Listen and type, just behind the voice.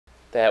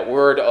That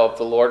word of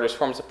the Lord, which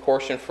forms a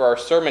portion for our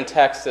sermon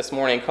text this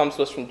morning, comes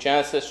to us from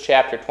Genesis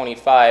chapter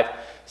 25,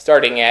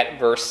 starting at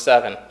verse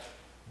 7.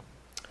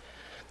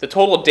 The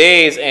total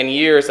days and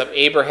years of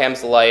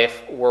Abraham's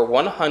life were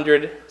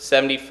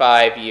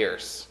 175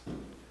 years.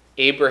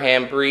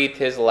 Abraham breathed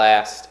his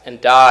last and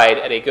died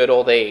at a good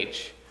old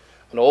age,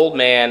 an old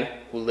man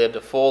who lived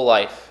a full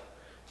life,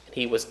 and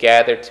he was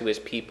gathered to his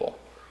people.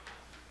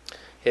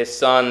 His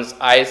sons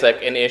Isaac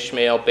and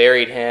Ishmael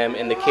buried him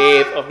in the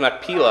cave of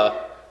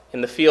Machpelah, in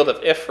the field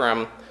of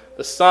Ephraim,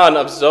 the son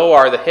of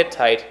Zoar the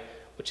Hittite,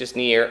 which is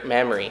near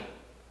Mamre.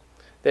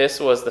 This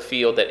was the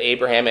field that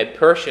Abraham had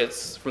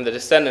purchased from the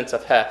descendants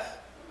of Heth.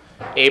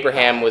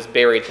 Abraham was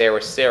buried there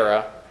with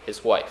Sarah,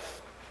 his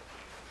wife.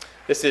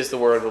 This is the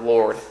word of the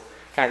Lord.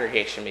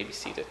 Congregation may be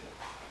seated.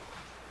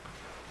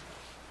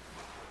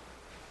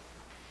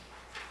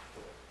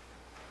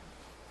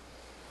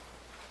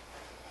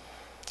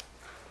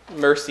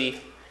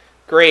 Mercy,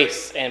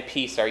 grace, and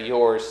peace are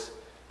yours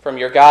from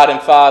your God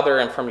and Father,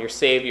 and from your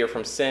Savior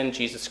from sin,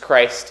 Jesus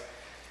Christ,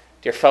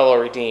 dear fellow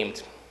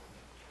redeemed.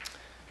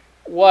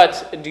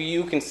 What do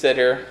you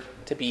consider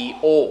to be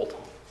old?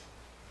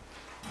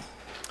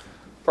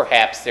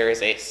 Perhaps there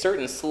is a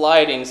certain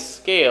sliding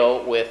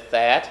scale with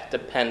that,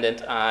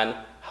 dependent on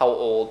how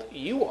old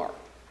you are.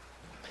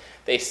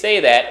 They say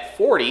that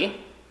 40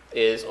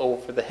 is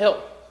over the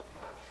hill.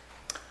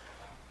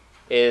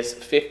 Is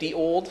 50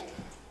 old?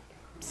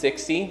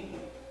 60?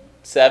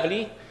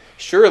 70?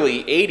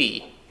 Surely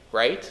 80.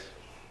 Right?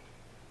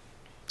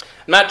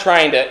 I'm not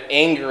trying to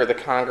anger the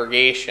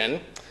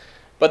congregation,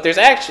 but there's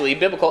actually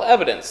biblical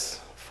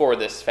evidence for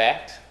this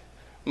fact.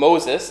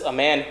 Moses, a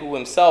man who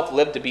himself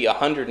lived to be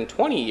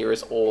 120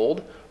 years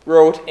old,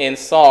 wrote in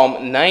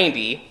Psalm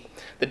 90,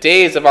 "The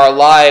days of our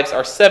lives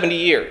are 70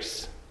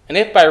 years, and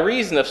if by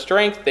reason of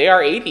strength they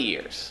are 80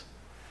 years.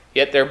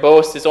 Yet their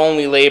boast is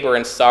only labor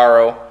and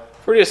sorrow,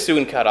 for it is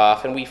soon cut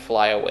off, and we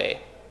fly away."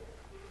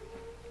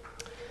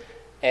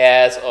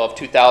 As of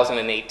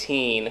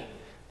 2018,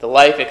 the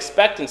life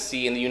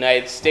expectancy in the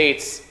United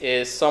States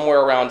is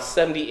somewhere around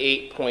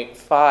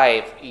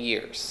 78.5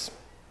 years.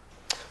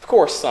 Of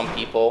course, some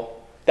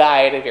people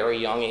die at a very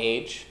young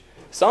age.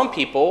 Some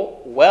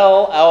people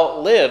well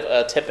outlive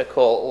a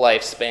typical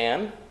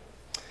lifespan.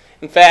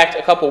 In fact,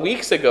 a couple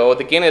weeks ago,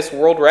 the Guinness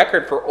World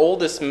Record for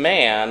oldest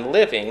man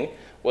living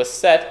was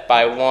set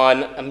by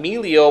one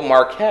Emilio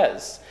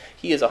Marquez.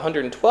 He is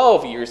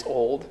 112 years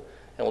old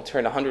and will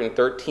turn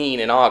 113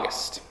 in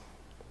August.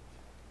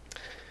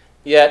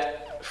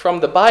 Yet, from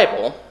the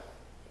Bible,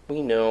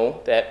 we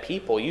know that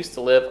people used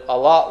to live a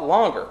lot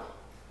longer.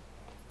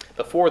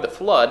 Before the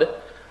flood,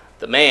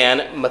 the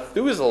man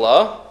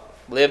Methuselah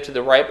lived to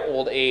the ripe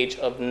old age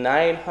of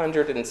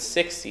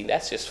 960.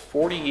 That's just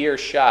 40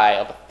 years shy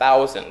of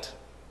 1,000.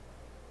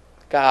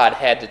 God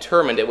had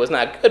determined it was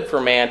not good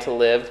for man to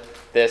live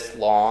this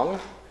long,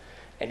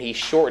 and he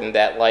shortened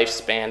that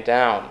lifespan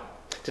down.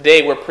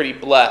 Today, we're pretty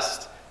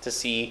blessed to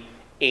see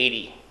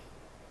 80.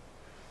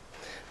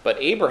 But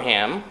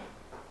Abraham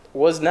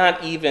was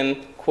not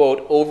even,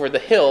 quote, over the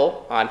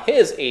hill on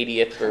his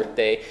 80th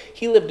birthday.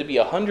 He lived to be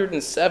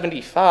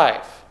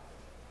 175.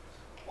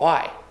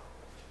 Why?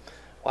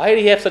 Why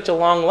did he have such a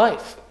long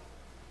life?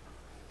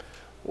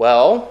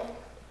 Well,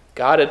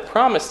 God had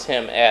promised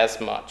him as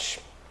much.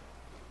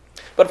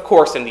 But of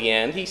course, in the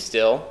end, he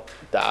still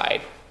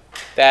died.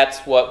 That's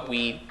what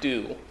we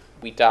do.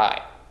 We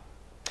die.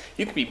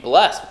 You can be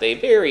blessed with a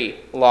very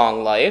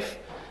long life,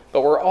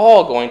 but we're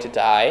all going to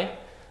die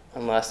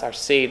unless our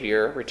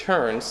Savior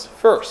returns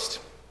first.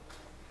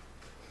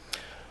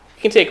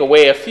 We can take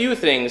away a few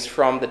things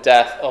from the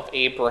death of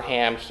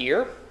Abraham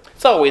here.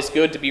 It's always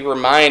good to be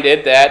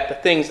reminded that the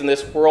things in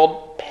this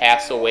world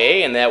pass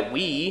away, and that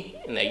we,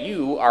 and that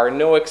you, are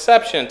no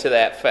exception to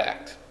that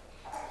fact.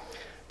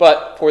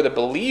 But for the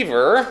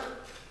believer,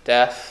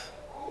 death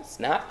is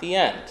not the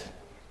end.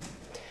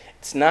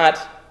 It's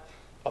not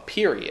a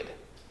period.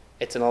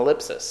 It's an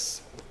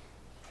ellipsis.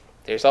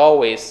 There's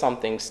always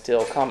something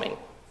still coming.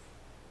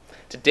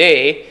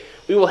 Today,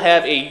 we will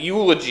have a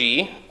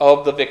eulogy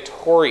of the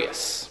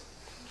victorious.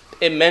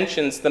 It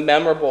mentions the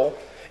memorable.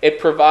 It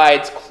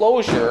provides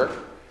closure,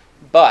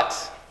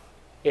 but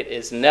it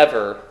is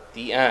never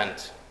the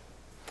end.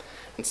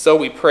 And so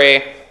we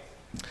pray,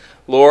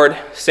 Lord,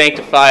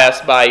 sanctify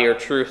us by your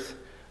truth.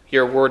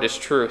 Your word is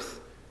truth.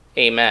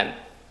 Amen.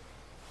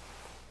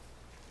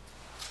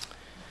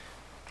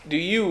 Do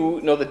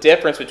you know the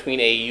difference between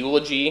a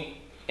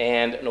eulogy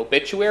and an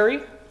obituary?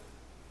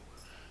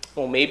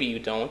 Well, maybe you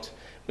don't.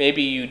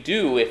 Maybe you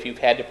do if you've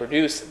had to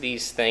produce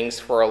these things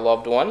for a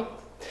loved one.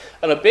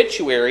 An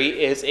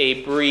obituary is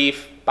a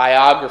brief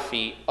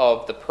biography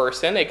of the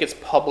person. It gets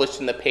published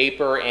in the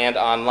paper and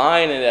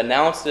online, and it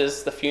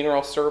announces the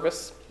funeral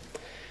service.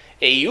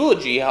 A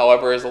eulogy,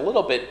 however, is a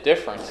little bit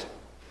different.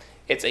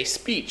 It's a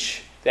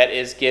speech that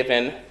is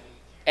given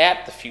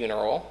at the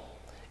funeral,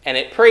 and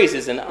it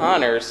praises and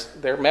honors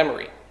their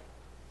memory.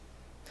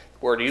 The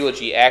word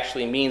eulogy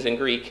actually means in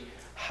Greek,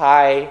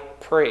 high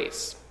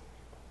praise.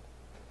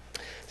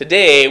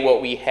 Today,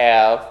 what we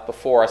have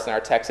before us in our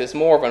text is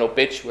more of an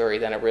obituary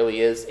than it really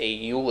is a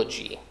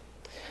eulogy.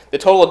 The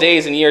total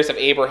days and years of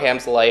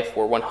Abraham's life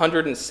were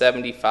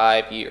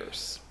 175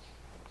 years.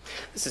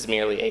 This is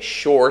merely a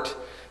short,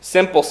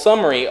 simple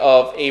summary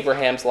of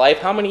Abraham's life,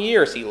 how many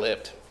years he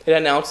lived. It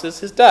announces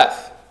his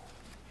death.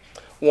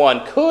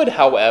 One could,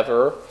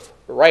 however,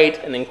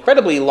 write an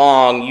incredibly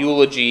long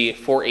eulogy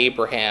for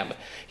Abraham.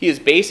 He is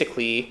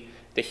basically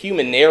the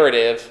human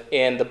narrative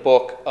in the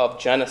book of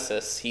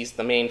Genesis. He's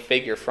the main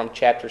figure from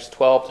chapters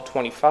 12 to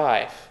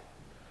 25.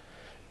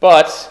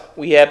 But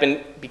we have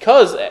been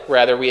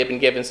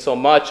given so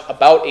much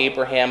about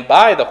Abraham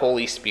by the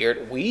Holy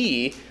Spirit,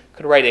 we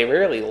could write a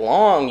really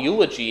long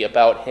eulogy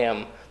about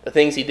him, the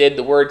things he did,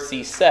 the words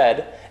he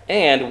said,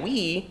 and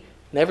we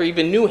never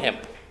even knew him.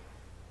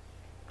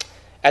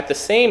 At the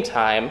same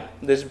time,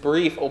 this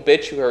brief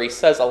obituary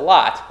says a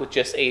lot with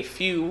just a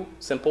few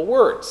simple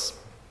words.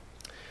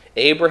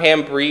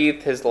 Abraham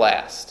breathed his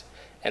last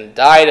and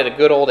died at a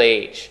good old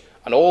age,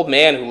 an old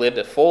man who lived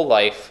a full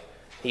life.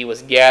 He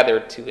was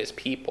gathered to his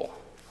people.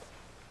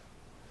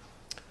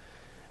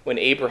 When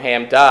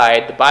Abraham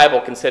died, the Bible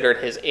considered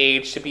his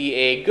age to be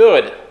a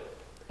good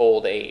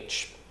old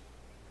age.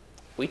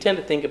 We tend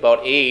to think about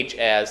age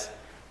as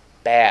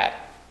bad.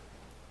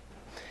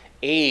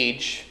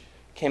 Age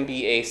can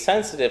be a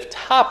sensitive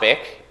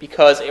topic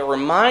because it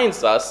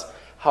reminds us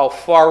how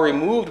far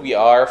removed we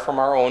are from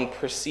our own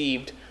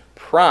perceived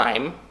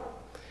prime.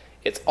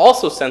 It's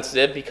also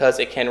sensitive because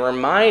it can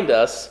remind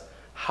us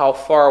how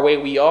far away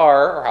we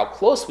are, or how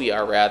close we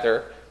are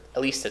rather,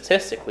 at least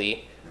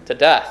statistically, to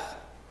death.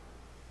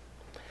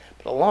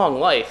 But a long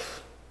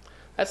life,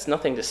 that's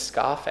nothing to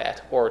scoff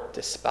at or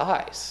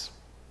despise.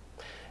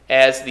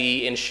 As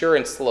the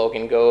insurance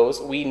slogan goes,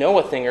 we know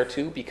a thing or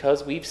two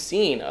because we've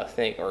seen a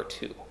thing or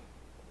two.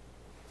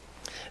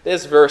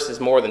 This verse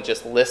is more than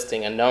just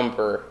listing a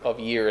number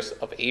of years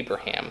of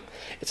Abraham.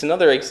 It's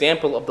another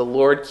example of the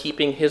Lord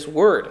keeping his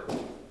word.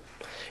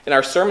 In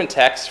our sermon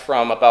text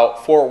from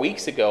about 4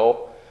 weeks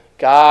ago,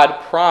 God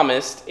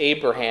promised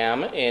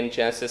Abraham in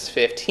Genesis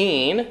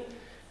 15,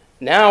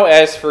 "Now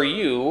as for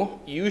you,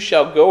 you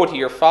shall go to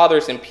your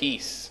fathers in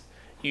peace.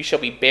 You shall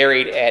be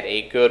buried at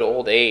a good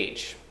old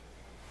age."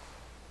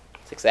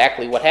 That's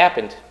exactly what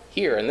happened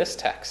here in this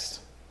text.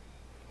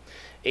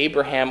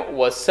 Abraham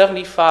was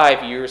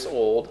 75 years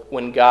old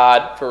when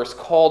God first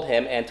called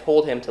him and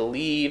told him to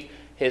leave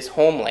his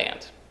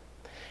homeland.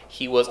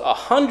 He was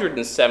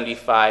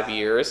 175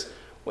 years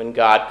when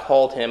God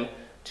called him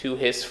to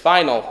his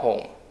final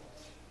home.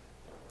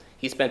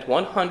 He spent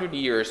 100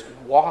 years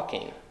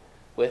walking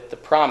with the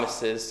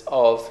promises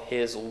of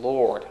his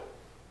Lord.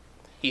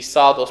 He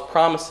saw those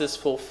promises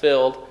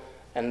fulfilled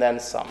and then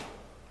some.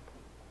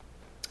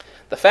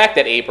 The fact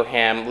that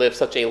Abraham lived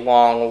such a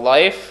long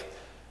life,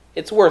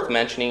 it's worth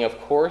mentioning, of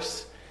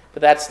course, but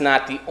that's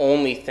not the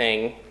only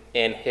thing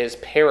in his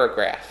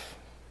paragraph.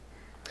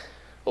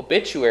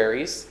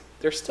 Obituaries,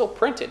 they're still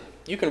printed.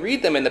 You can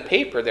read them in the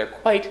paper. They're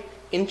quite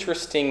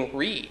interesting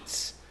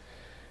reads.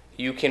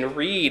 You can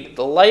read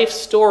the life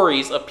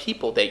stories of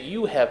people that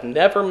you have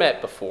never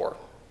met before.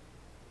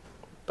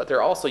 But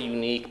they're also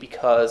unique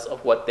because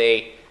of what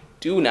they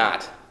do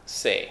not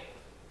say.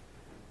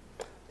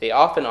 They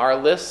often are a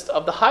list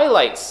of the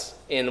highlights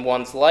in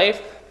one's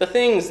life, the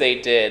things they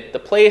did, the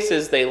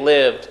places they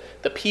lived,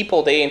 the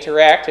people they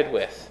interacted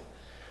with.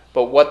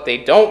 But what they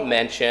don't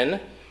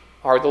mention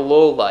are the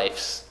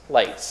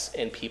lowlights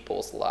in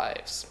people's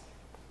lives.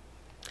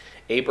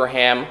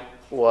 Abraham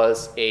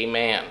was a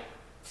man.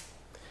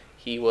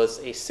 He was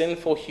a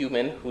sinful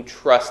human who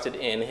trusted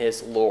in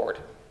his Lord.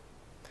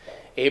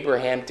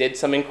 Abraham did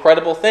some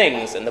incredible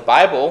things, and the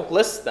Bible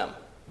lists them.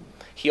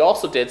 He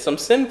also did some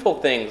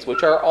sinful things,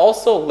 which are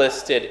also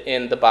listed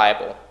in the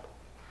Bible.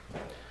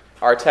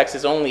 Our text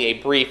is only a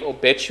brief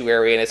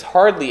obituary and is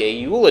hardly a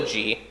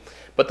eulogy,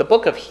 but the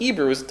book of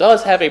Hebrews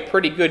does have a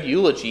pretty good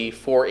eulogy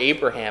for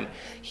Abraham.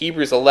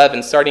 Hebrews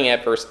 11, starting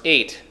at verse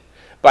 8.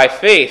 "By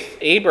faith,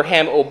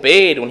 Abraham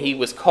obeyed when he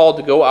was called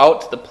to go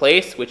out to the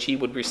place which he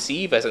would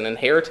receive as an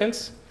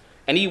inheritance,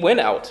 and he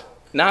went out,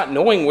 not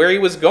knowing where he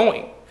was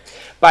going.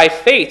 By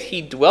faith,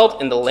 he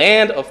dwelt in the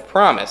land of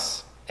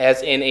promise,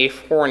 as in a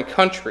foreign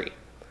country,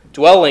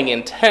 dwelling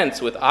in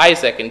tents with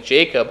Isaac and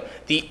Jacob,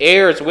 the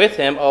heirs with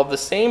him of the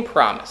same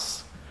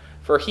promise.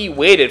 For he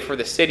waited for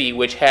the city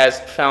which has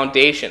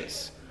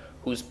foundations,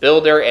 whose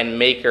builder and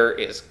maker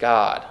is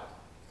God."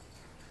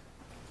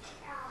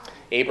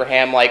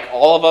 Abraham, like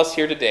all of us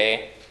here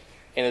today,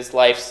 in his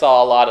life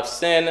saw a lot of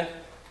sin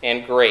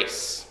and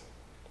grace.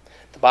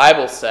 The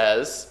Bible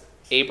says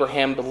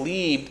Abraham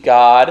believed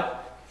God,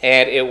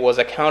 and it was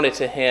accounted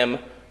to him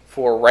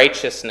for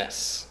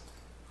righteousness.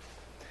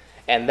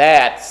 And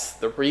that's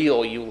the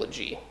real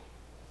eulogy.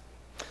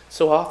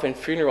 So often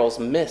funerals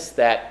miss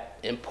that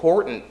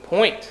important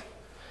point.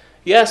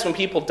 Yes, when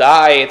people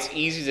die, it's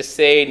easy to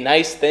say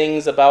nice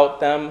things about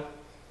them.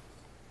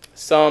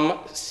 Some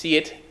see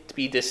it to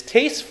be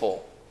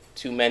distasteful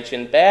to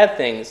mention bad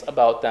things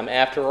about them.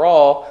 After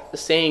all, the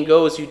saying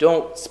goes, you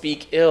don't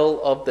speak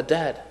ill of the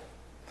dead.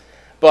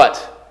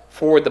 But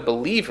for the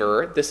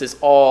believer, this is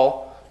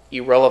all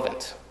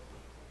irrelevant.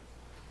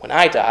 When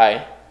I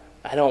die,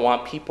 I don't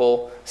want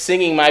people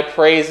singing my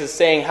praises,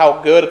 saying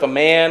how good of a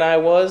man I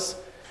was,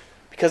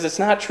 because it's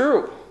not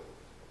true.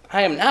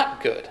 I am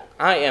not good.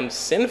 I am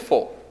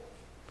sinful.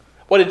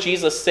 What did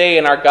Jesus say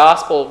in our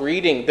gospel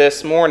reading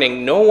this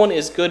morning? No one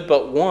is good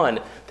but one,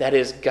 that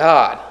is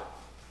God.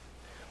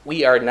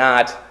 We are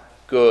not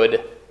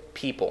good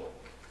people.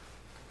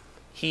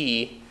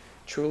 He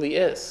truly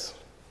is.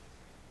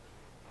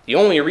 The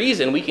only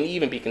reason we can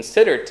even be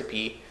considered to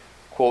be,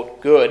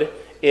 quote, good,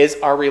 is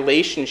our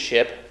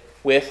relationship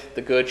with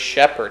the Good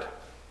Shepherd.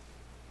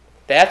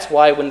 That's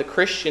why when the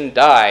Christian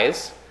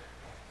dies,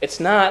 it's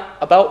not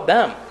about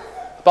them,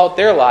 about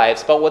their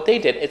lives, about what they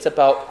did. It's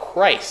about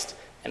Christ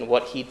and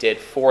what he did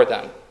for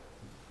them.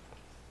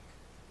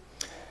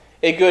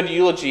 A good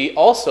eulogy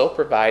also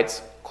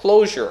provides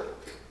closure.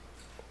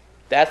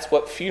 That's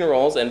what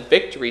funerals and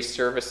victory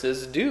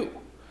services do.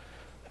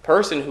 The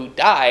person who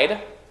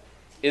died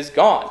is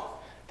gone.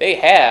 They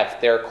have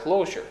their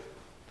closure,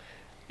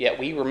 yet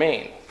we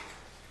remain.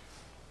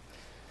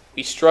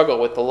 We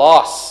struggle with the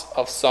loss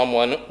of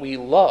someone we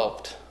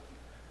loved,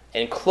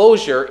 and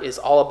closure is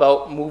all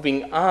about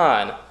moving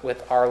on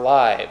with our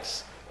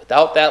lives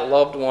without that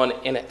loved one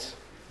in it.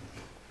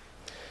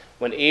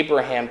 When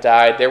Abraham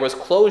died, there was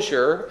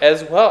closure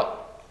as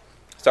well.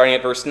 Starting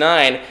at verse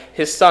 9,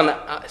 his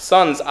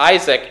sons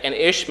Isaac and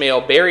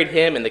Ishmael buried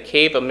him in the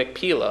cave of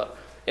Machpelah,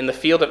 in the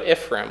field of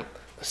Ephraim,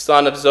 the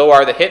son of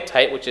Zohar the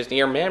Hittite, which is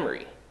near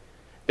Mamre.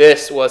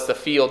 This was the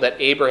field that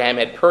Abraham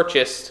had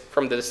purchased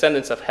from the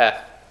descendants of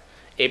Heth.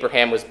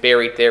 Abraham was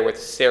buried there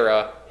with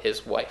Sarah,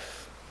 his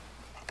wife.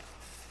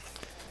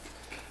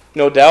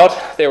 No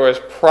doubt there was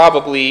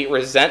probably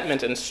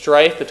resentment and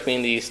strife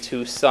between these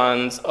two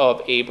sons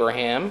of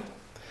Abraham.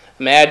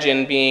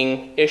 Imagine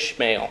being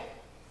Ishmael.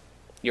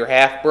 Your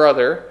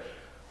half-brother,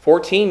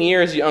 14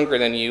 years younger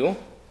than you,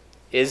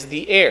 is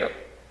the heir.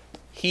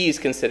 He's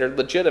considered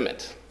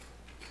legitimate.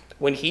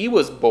 When he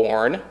was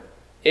born,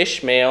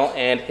 Ishmael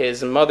and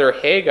his mother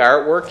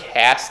Hagar were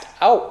cast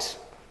out.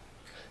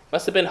 It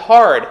must have been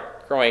hard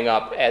growing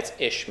up as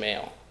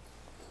Ishmael.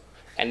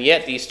 And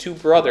yet these two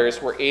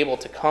brothers were able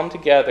to come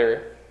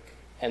together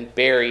and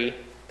bury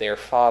their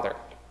father.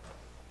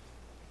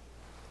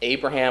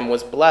 Abraham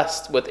was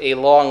blessed with a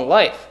long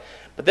life,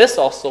 but this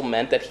also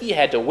meant that he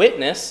had to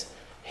witness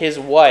his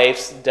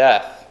wife's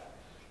death.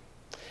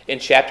 In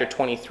chapter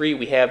 23,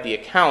 we have the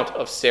account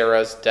of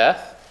Sarah's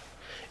death.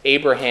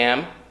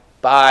 Abraham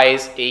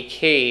buys a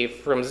cave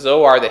from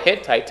Zohar the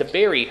Hittite to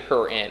bury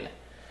her in,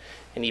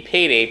 and he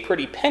paid a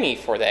pretty penny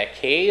for that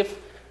cave,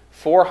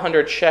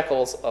 400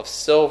 shekels of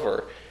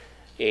silver,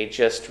 a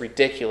just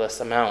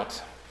ridiculous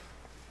amount.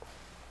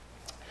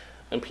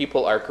 When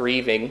people are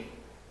grieving,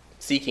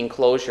 seeking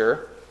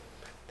closure,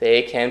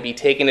 they can be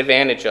taken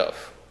advantage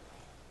of.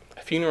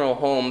 Funeral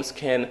homes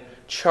can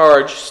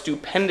charge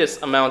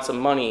stupendous amounts of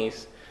money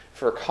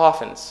for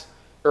coffins,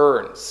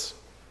 urns.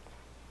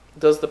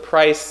 Does the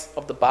price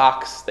of the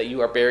box that you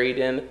are buried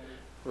in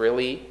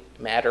really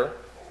matter?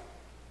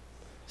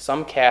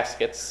 Some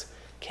caskets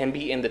can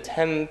be in the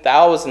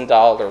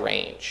 $10,000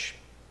 range.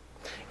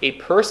 A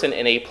person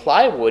in a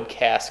plywood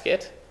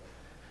casket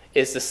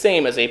is the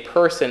same as a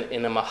person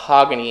in a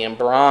mahogany and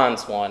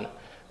bronze one.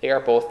 They are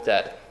both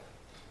dead.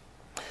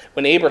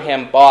 When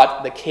Abraham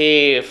bought the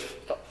cave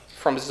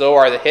from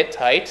Zohar the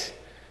Hittite,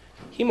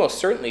 he most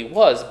certainly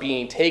was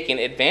being taken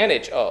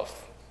advantage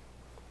of.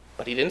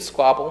 But he didn't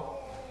squabble.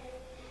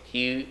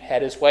 He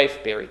had his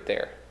wife buried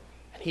there,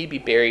 and he'd be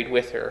buried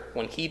with her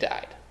when he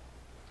died.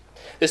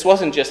 This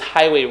wasn't just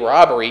highway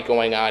robbery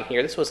going on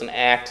here. This was an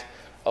act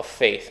of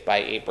faith by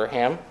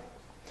Abraham.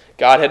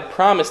 God had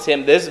promised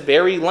him this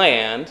very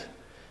land,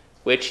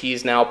 which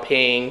he's now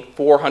paying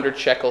 400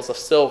 shekels of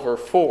silver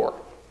for.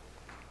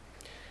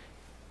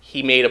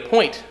 He made a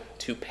point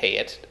to pay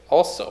it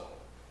also.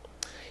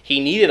 He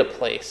needed a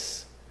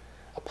place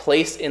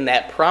in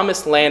that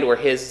promised land where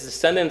his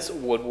descendants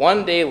would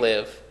one day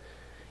live.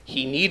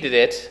 He needed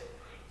it,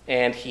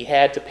 and he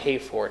had to pay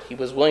for it. He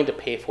was willing to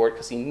pay for it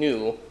because he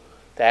knew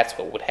that's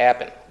what would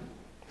happen.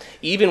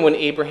 Even when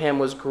Abraham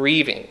was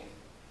grieving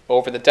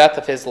over the death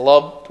of his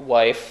loved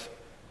wife,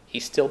 he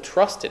still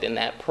trusted in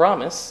that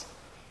promise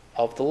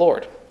of the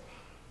Lord.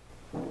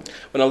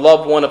 When a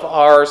loved one of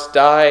ours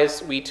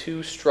dies, we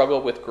too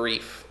struggle with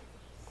grief.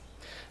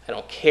 I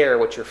don't care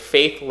what your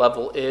faith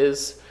level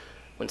is.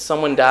 When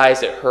someone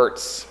dies, it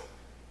hurts.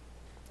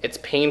 It's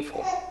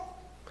painful.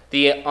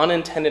 The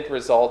unintended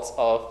results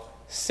of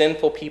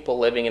sinful people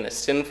living in a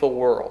sinful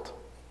world.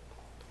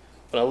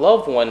 When a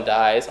loved one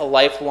dies, a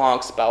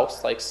lifelong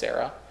spouse like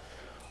Sarah,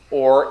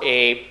 or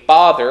a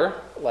father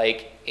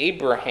like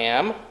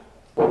Abraham,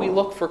 well, we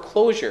look for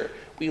closure.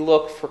 We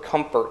look for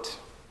comfort.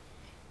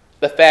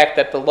 The fact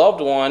that the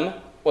loved one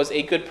was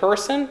a good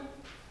person,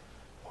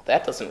 well,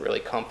 that doesn't really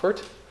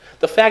comfort.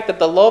 The fact that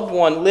the loved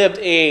one lived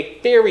a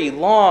very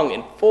long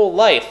and full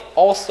life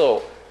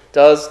also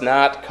does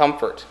not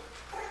comfort.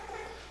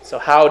 So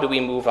how do we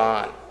move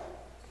on?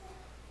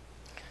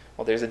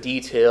 Well, there's a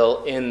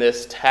detail in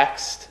this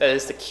text that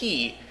is the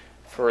key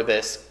for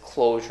this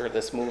closure,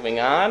 this moving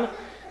on,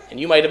 and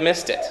you might have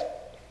missed it.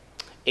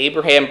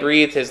 Abraham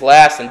breathed his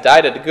last and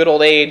died at a good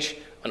old age,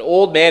 an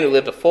old man who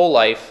lived a full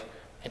life,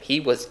 and he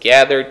was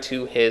gathered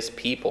to his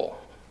people.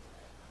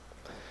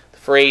 The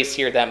phrase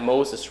here that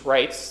Moses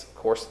writes, of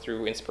course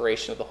through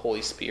inspiration of the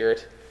Holy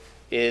Spirit,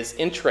 is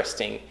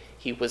interesting.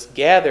 He was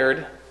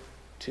gathered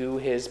to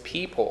his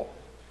people.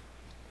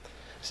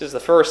 This is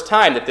the first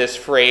time that this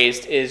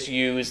phrase is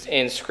used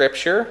in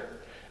Scripture,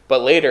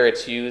 but later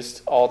it's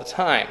used all the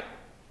time.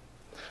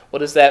 What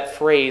does that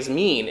phrase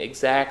mean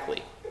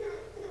exactly?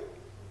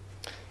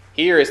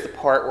 Here is the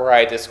part where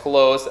I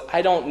disclose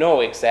I don't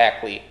know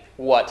exactly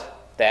what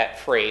that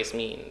phrase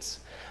means.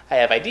 I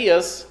have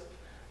ideas,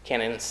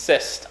 can't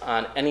insist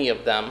on any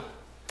of them.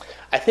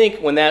 I think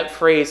when that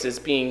phrase is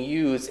being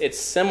used, it's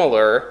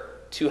similar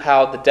to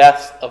how the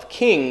deaths of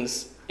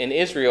kings in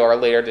Israel are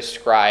later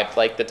described,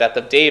 like the death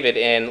of David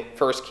in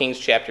 1 Kings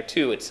chapter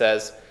 2. It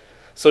says,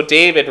 "So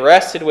David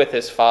rested with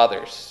his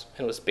fathers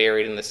and was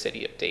buried in the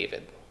city of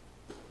David."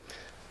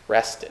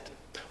 Rested.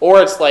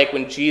 Or it's like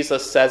when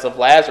Jesus says of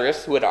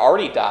Lazarus, who had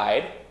already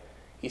died,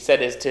 he said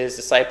to his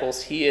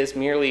disciples, "He is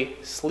merely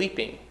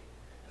sleeping,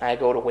 and I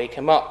go to wake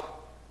him up."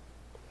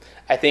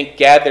 I think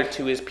gathered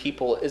to his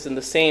people is in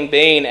the same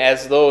vein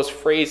as those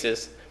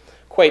phrases.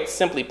 Quite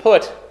simply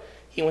put,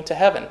 he went to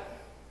heaven.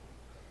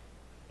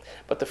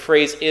 But the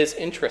phrase is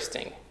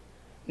interesting.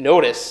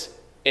 Notice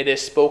it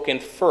is spoken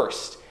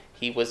first.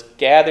 He was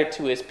gathered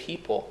to his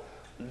people.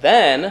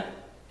 Then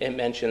it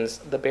mentions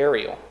the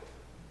burial.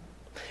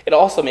 It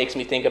also makes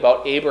me think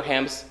about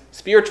Abraham's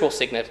spiritual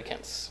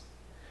significance.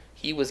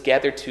 He was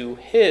gathered to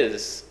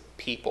his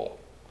people.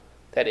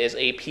 That is,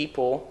 a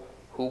people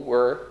who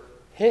were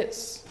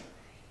his.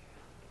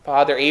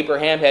 Father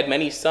Abraham had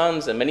many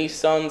sons, and many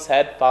sons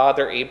had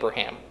Father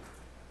Abraham.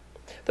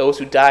 Those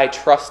who died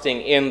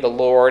trusting in the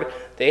Lord,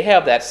 they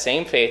have that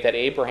same faith that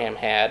Abraham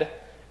had,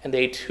 and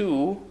they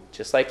too,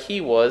 just like he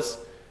was,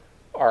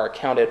 are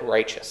accounted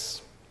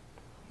righteous.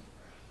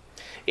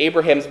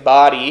 Abraham's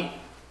body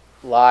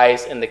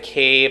lies in the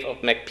cave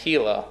of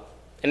Machpelah,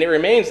 and it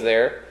remains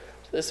there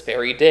to this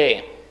very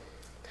day.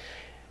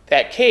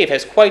 That cave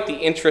has quite the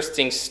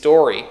interesting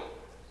story.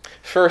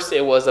 First,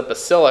 it was a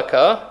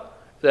basilica,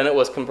 then it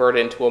was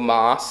converted into a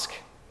mosque,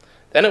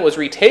 then it was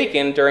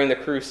retaken during the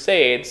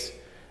Crusades,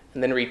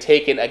 and then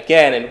retaken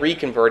again and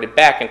reconverted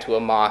back into a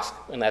mosque,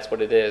 and that's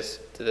what it is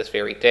to this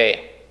very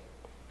day.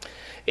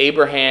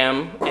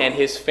 Abraham and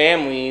his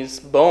family's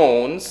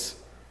bones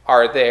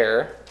are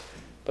there,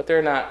 but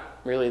they're not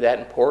really that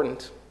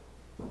important.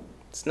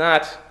 It's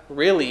not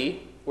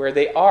really where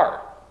they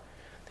are.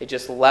 They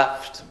just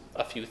left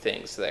a few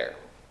things there.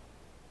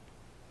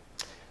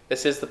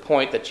 This is the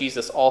point that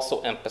Jesus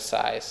also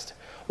emphasized.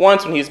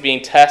 Once when he was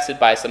being tested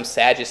by some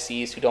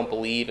Sadducees who don't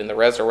believe in the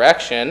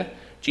resurrection,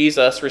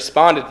 Jesus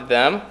responded to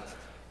them,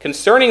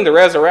 "Concerning the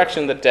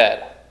resurrection of the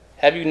dead,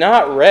 have you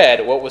not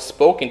read what was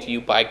spoken to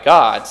you by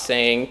God,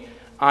 saying,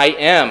 'I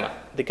am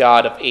the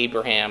God of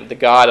Abraham, the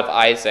God of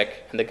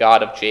Isaac, and the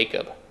God of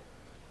Jacob'?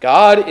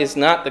 God is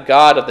not the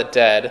God of the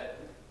dead,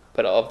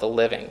 but of the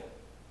living."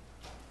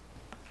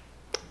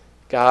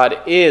 God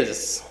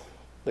is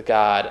the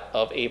God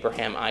of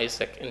Abraham,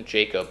 Isaac, and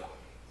Jacob.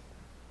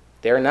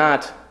 They're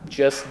not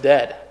just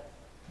dead.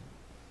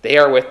 They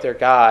are with their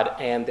God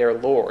and their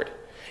Lord.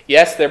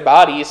 Yes, their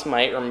bodies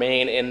might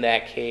remain in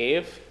that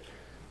cave,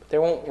 but they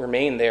won't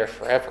remain there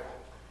forever.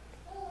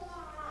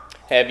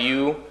 Have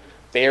you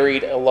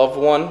buried a loved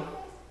one?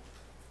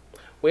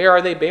 Where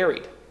are they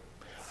buried?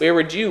 Where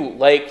would you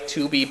like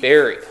to be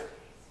buried?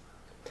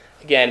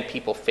 Again,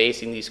 people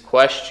facing these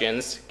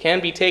questions can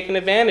be taken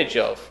advantage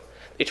of.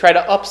 They try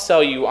to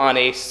upsell you on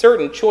a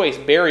certain choice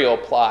burial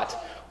plot,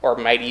 or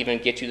might even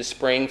get you to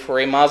spring for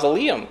a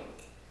mausoleum.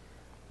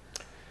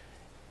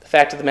 The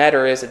fact of the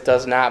matter is, it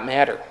does not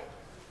matter.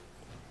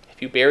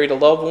 If you buried a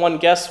loved one,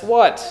 guess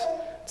what?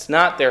 It's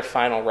not their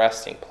final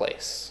resting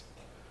place.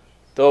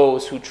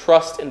 Those who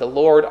trust in the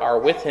Lord are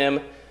with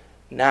him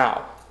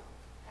now.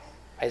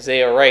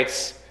 Isaiah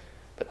writes,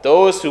 "But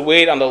those who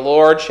wait on the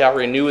Lord shall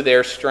renew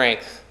their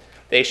strength.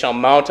 They shall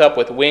mount up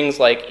with wings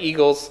like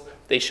eagles.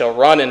 They shall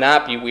run and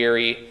not be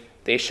weary.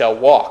 They shall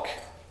walk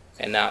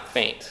and not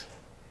faint."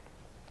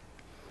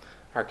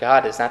 Our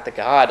God is not the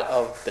God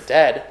of the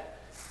dead.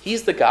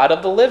 He's the God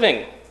of the living.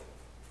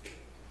 It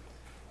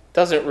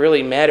doesn't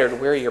really matter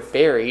where you're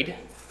buried,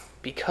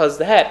 because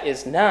that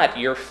is not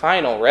your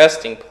final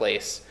resting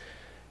place.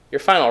 Your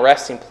final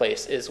resting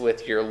place is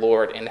with your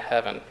Lord in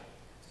heaven.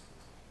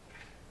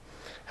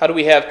 How do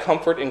we have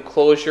comfort and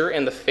closure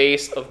in the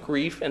face of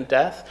grief and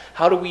death?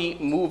 How do we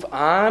move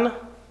on?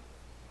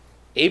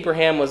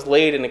 Abraham was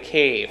laid in a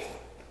cave,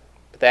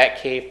 but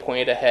that cave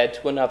pointed ahead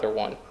to another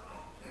one.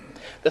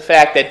 The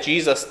fact that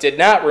Jesus did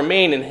not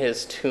remain in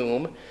his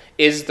tomb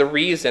is the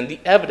reason, the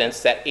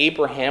evidence that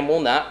Abraham will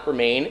not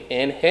remain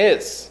in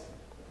his.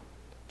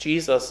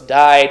 Jesus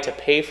died to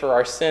pay for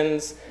our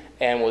sins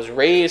and was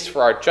raised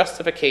for our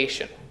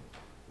justification.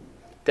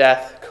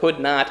 Death could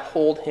not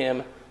hold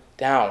him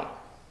down.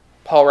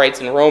 Paul writes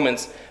in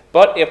Romans,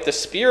 "But if the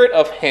Spirit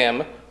of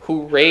him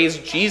who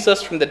raised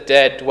Jesus from the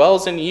dead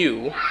dwells in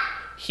you,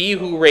 he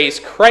who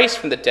raised Christ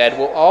from the dead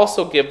will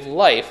also give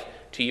life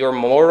to your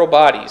mortal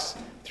bodies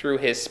through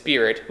his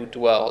Spirit who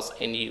dwells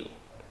in you."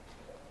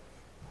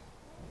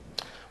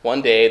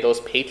 One day,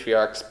 those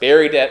patriarchs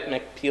buried at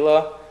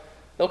Machpelah,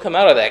 they'll come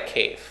out of that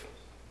cave.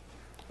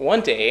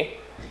 One day,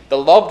 the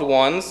loved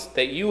ones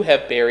that you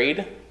have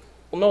buried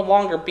will no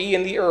longer be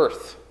in the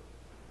earth.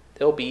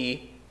 They'll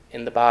be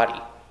in the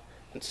body,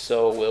 and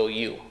so will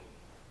you.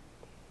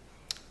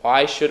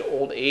 Why should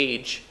old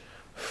age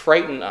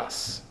frighten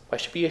us? Why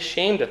should we be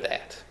ashamed of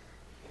that?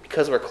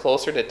 Because we're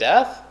closer to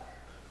death?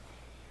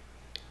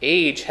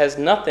 Age has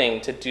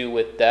nothing to do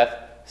with death.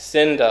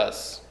 Sin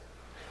does.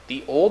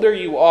 The older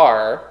you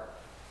are,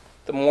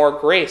 the more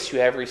grace you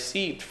have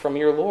received from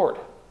your Lord.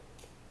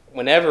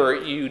 Whenever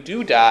you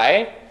do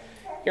die,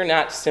 you're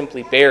not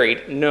simply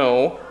buried.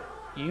 No,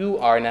 you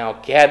are now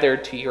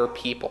gathered to your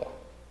people.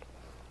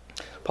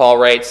 Paul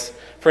writes,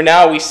 "For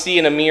now we see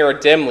in a mirror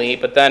dimly,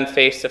 but then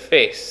face to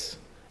face.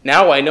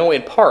 Now I know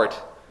in part,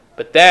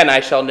 but then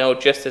I shall know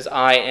just as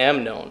I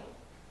am known."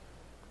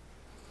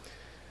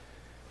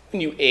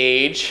 When you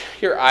age,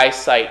 your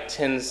eyesight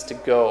tends to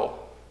go.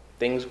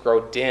 Things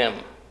grow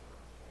dim.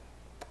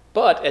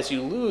 But as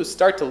you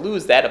start to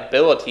lose that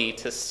ability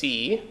to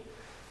see,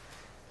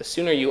 the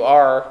sooner you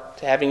are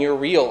to having your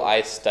real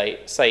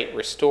eyesight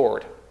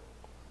restored.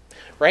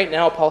 Right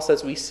now, Paul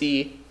says we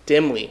see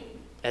dimly,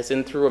 as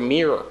in through a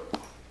mirror.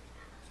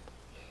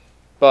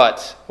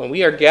 But when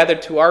we are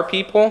gathered to our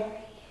people,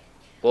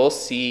 we'll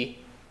see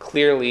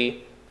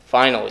clearly,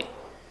 finally.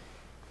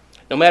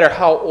 No matter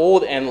how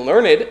old and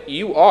learned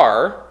you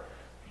are,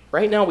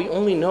 right now we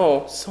only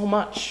know so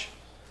much.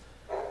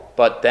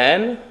 But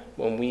then,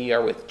 when we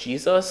are with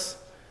Jesus,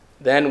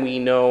 then we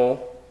know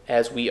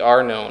as we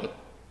are known.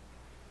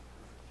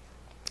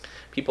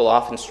 People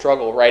often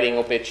struggle writing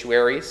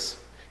obituaries.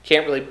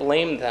 Can't really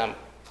blame them.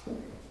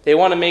 They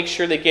want to make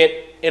sure they get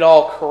it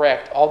all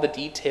correct, all the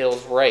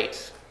details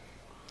right.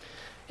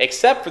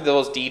 Except for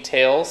those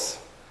details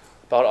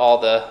about all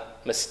the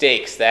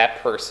mistakes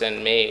that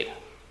person made.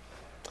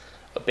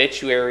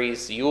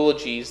 Obituaries,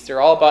 eulogies,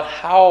 they're all about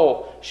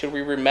how should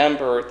we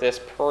remember this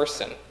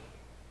person.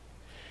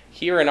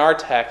 Here in our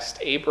text,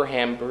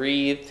 Abraham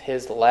breathed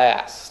his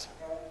last.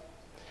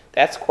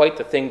 That's quite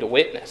the thing to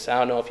witness. I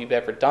don't know if you've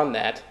ever done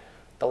that,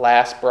 the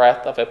last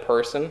breath of a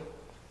person.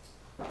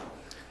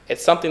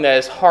 It's something that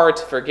is hard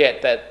to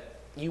forget, that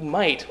you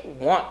might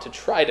want to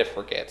try to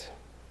forget.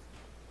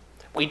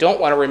 We don't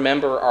want to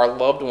remember our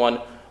loved one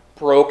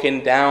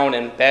broken down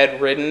and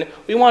bedridden.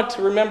 We want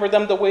to remember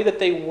them the way that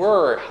they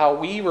were, how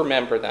we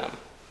remember them.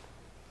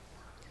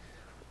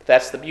 But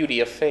that's the beauty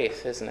of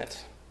faith, isn't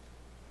it?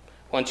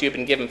 Once you've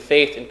been given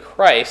faith in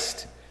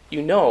Christ,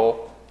 you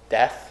know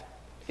death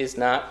is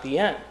not the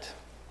end.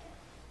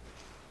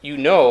 You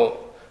know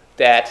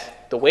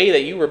that the way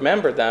that you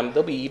remember them,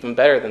 they'll be even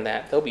better than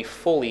that. They'll be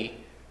fully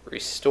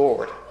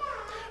restored.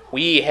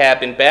 We have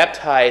been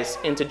baptized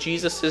into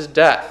Jesus'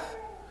 death.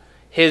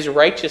 His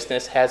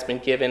righteousness has been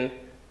given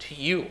to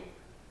you.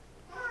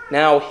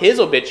 Now his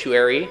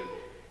obituary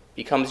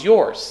becomes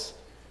yours.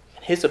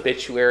 And his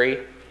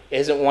obituary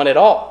isn't one at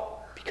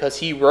all, because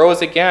he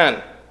rose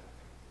again.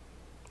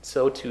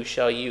 So too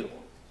shall you.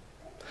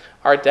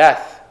 Our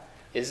death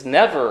is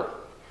never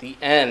the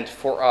end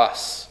for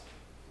us.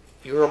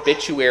 Your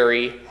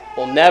obituary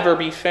will never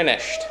be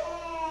finished.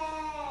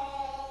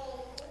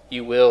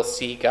 You will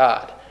see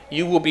God.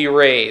 You will be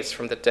raised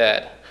from the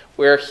dead.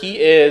 Where he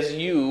is,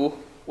 you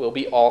will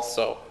be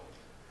also.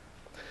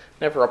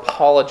 Never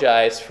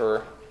apologize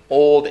for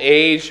old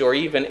age or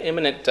even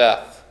imminent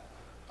death.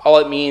 All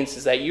it means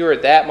is that you are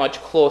that much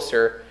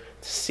closer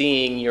to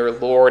seeing your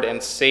Lord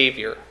and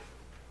Savior.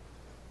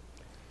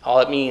 All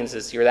it means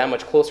is you're that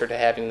much closer to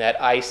having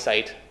that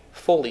eyesight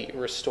fully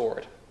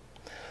restored.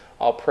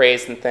 All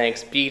praise and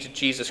thanks be to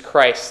Jesus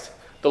Christ,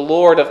 the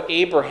Lord of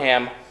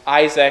Abraham,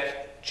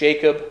 Isaac,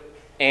 Jacob,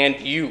 and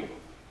you.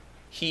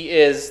 He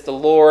is the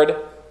Lord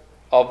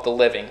of the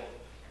living.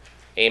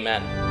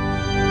 Amen.